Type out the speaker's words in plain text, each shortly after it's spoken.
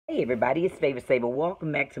Hey everybody, it's Favor Saver.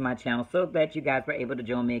 Welcome back to my channel. So glad you guys were able to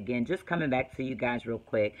join me again. Just coming back to you guys real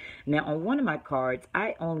quick. Now on one of my cards,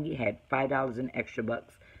 I only had $5 in extra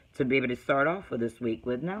bucks to be able to start off for this week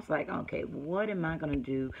with. And I was like, okay, what am I going to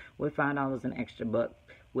do with $5 in extra bucks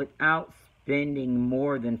without spending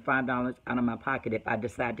more than $5 out of my pocket if I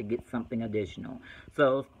decide to get something additional?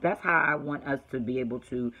 So that's how I want us to be able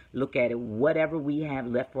to look at it. Whatever we have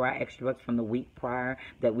left for our extra bucks from the week prior,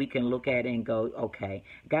 that we can look at it and go, okay,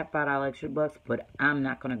 got $5 extra bucks, but I'm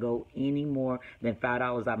not going to go any more than $5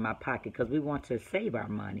 out of my pocket, because we want to save our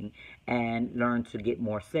money and learn to get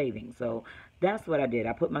more savings. So that's what I did.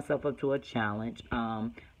 I put myself up to a challenge.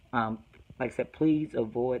 Like I said, please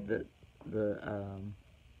avoid the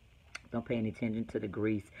don't pay any attention to the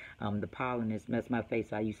grease. The pollen has messed my face,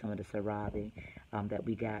 so I use some of the CeraVe that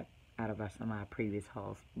we got out of some of our previous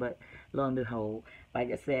hauls. But lo and behold,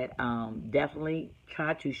 like I said, definitely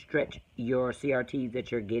try to stretch your CRTs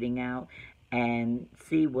that you're getting out and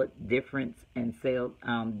see what difference and sale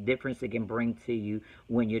difference it can bring to you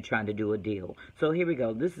when you're trying to do a deal. So here we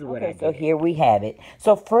go. This is what I did. So here we have it.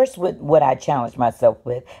 So first, with what I challenged myself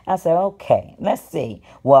with, I said, okay, let's see.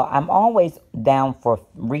 Well, I'm always down for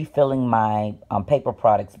refilling my paper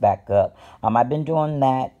products back up. I've been doing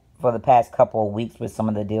that for the past couple of weeks with some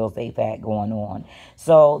of the deals they've had going on.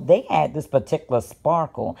 So they had this particular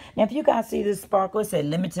sparkle. Now, if you guys see this sparkle, it said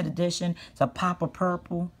limited edition. It's a pop of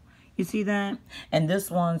purple. You see that? And this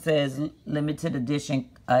one says limited edition,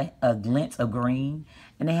 a glint of green.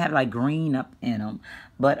 And they have like green up in them.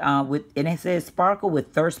 But and it says sparkle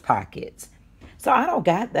with thirst pockets. So I don't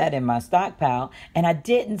got that in my stockpile. And I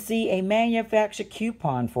didn't see a manufacturer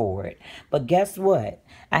coupon for it. But guess what?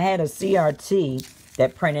 I had a CRT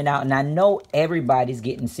that printed out. And I know everybody's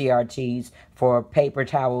getting CRTs for paper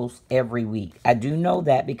towels every week. I do know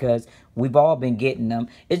that because we've all been getting them.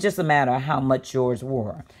 It's just a matter of how much yours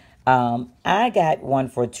were. I got one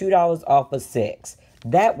for $2 off of 6.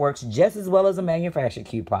 That works just as well as a manufacturer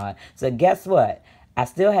coupon. So guess what? I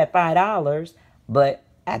still had $5, but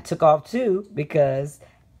I took off 2 because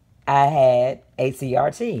I had a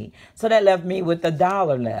CRT. So that left me with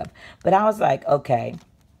 $1 left. But I was like, okay,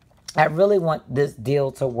 I really want this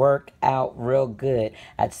deal to work out real good.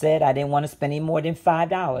 I said I didn't want to spend any more than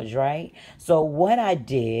 $5, right? So what I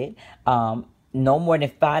did, no more than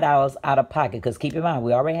 $5 out of pocket. Because keep in mind,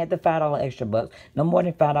 we already had the $5 extra bucks. No more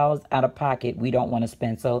than $5 out of pocket we don't want to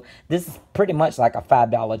spend. So this is pretty much like a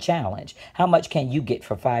 $5 challenge. How much can you get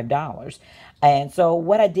for $5? And so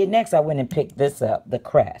what I did next, I went and picked this up, the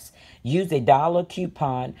Crest. Used a $1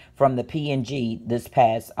 coupon from the P&G this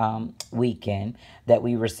past weekend that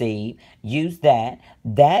we received. Used that.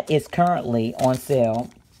 That is currently on sale.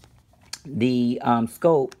 The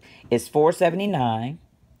scope is $4.79.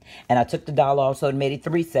 And I took the $1 off, so it made it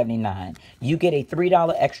 $3.79. You get a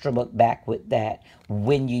 $3 extra book back with that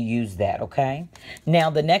when you use that, okay? Now,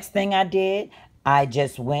 the next thing I did, I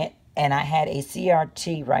just went and I had a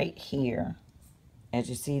CRT right here. As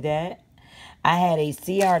you see that? I had a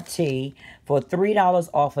CRT for $3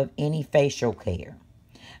 off of any facial care.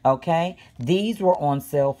 Okay, these were on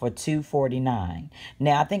sale for $2.49.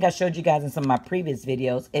 Now, I think I showed you guys in some of my previous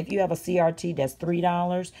videos, if you have a CRT that's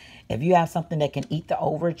 $3, if you have something that can eat the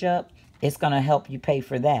overage up, it's going to help you pay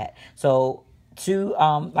for that. So,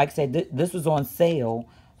 like I said, this was on sale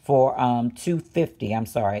for $2.50. I'm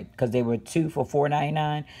sorry, because they were 2 for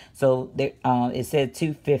 $4.99. So, it said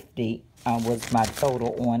 $2.50 was my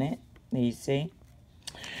total on it. You see?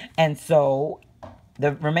 And so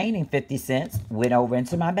the remaining 50 cents went over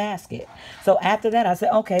into my basket. So after that, I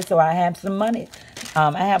said, okay, so I have some money.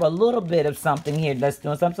 I have a little bit of something here that's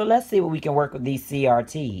doing something. So let's see what we can work with these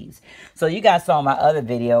CRTs. So you guys saw my other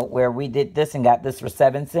video where we did this and got this for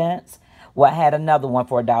 7 cents. Well, I had another one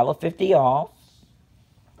for $1.50 off.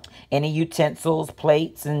 Any utensils,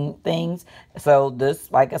 plates, and things. So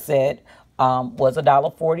this, like I said, was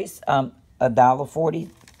 $1.40,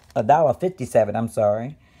 $1.57, I'm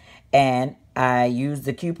sorry. And I used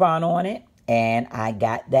the coupon on it, and I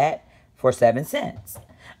got that for 7 cents.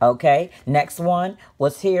 Okay, next one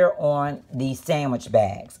was here on the sandwich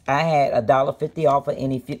bags. I had $1.50 off of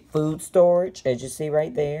any food storage, as you see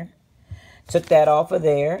right there. Took that off of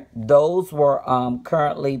there. Those were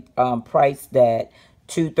currently priced at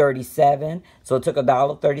 $2.37. So it took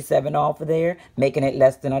 $1.37 off of there, making it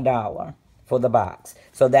less than $1 for the box.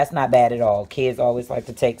 So that's not bad at all. Kids always like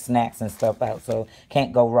to take snacks and stuff out, so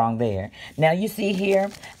can't go wrong there. Now you see here,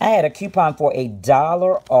 I had a coupon for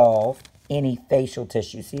 $1 off any facial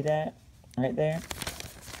tissue. See that right there?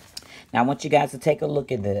 Now I want you guys to take a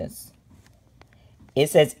look at this. It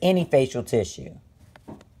says any facial tissue.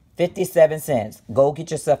 57 cents. Go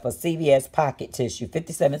get yourself a CVS pocket tissue,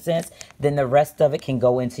 57 cents. Then the rest of it can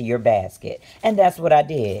go into your basket. And that's what I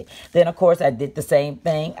did. Then, of course, I did the same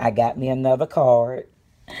thing. I got me another card.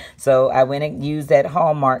 So I went and used that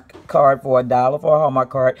Hallmark card for $1 for a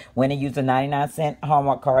Hallmark card. Went and used a 99-cent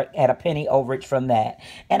Hallmark card. Had a penny overage from that.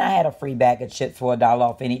 And I had a free bag of chips for $1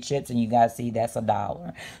 off any chips. And you guys see that's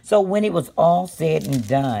 $1. So when it was all said and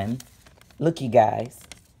done, look, you guys.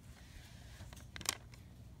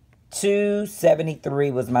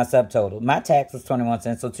 $2.73 was my subtotal. My tax was 21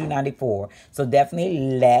 cents, so $2.94. So definitely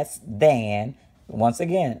less than, once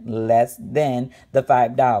again, less than the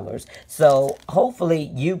 $5. So hopefully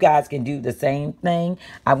you guys can do the same thing.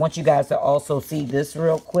 I want you guys to also see this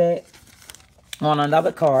real quick. On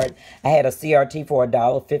another card, I had a CRT for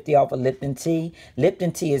 $1.50 off of Lipton tea.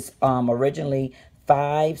 Lipton tea is originally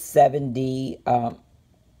 $5.70.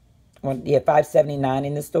 Yeah, $5.79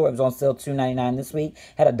 in the store. It was on sale $2.99 this week.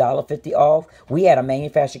 Had a $1.50 off. We had a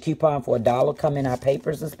manufacturer coupon for $1 come in our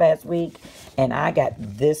papers this past week. And I got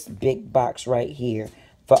this big box right here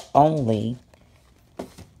for only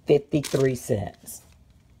 53 cents.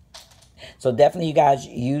 So definitely you guys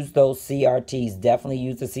use those CRTs. Definitely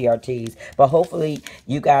use the CRTs. But hopefully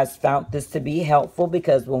you guys found this to be helpful,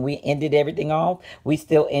 because when we ended everything off, we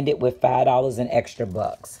still ended with $5 in extra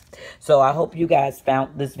bucks. So I hope you guys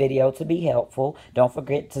found this video to be helpful. Don't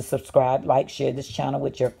forget to subscribe, like, share this channel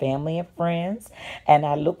with your family and friends. And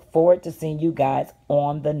I look forward to seeing you guys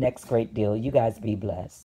on the next great deal. You guys be blessed.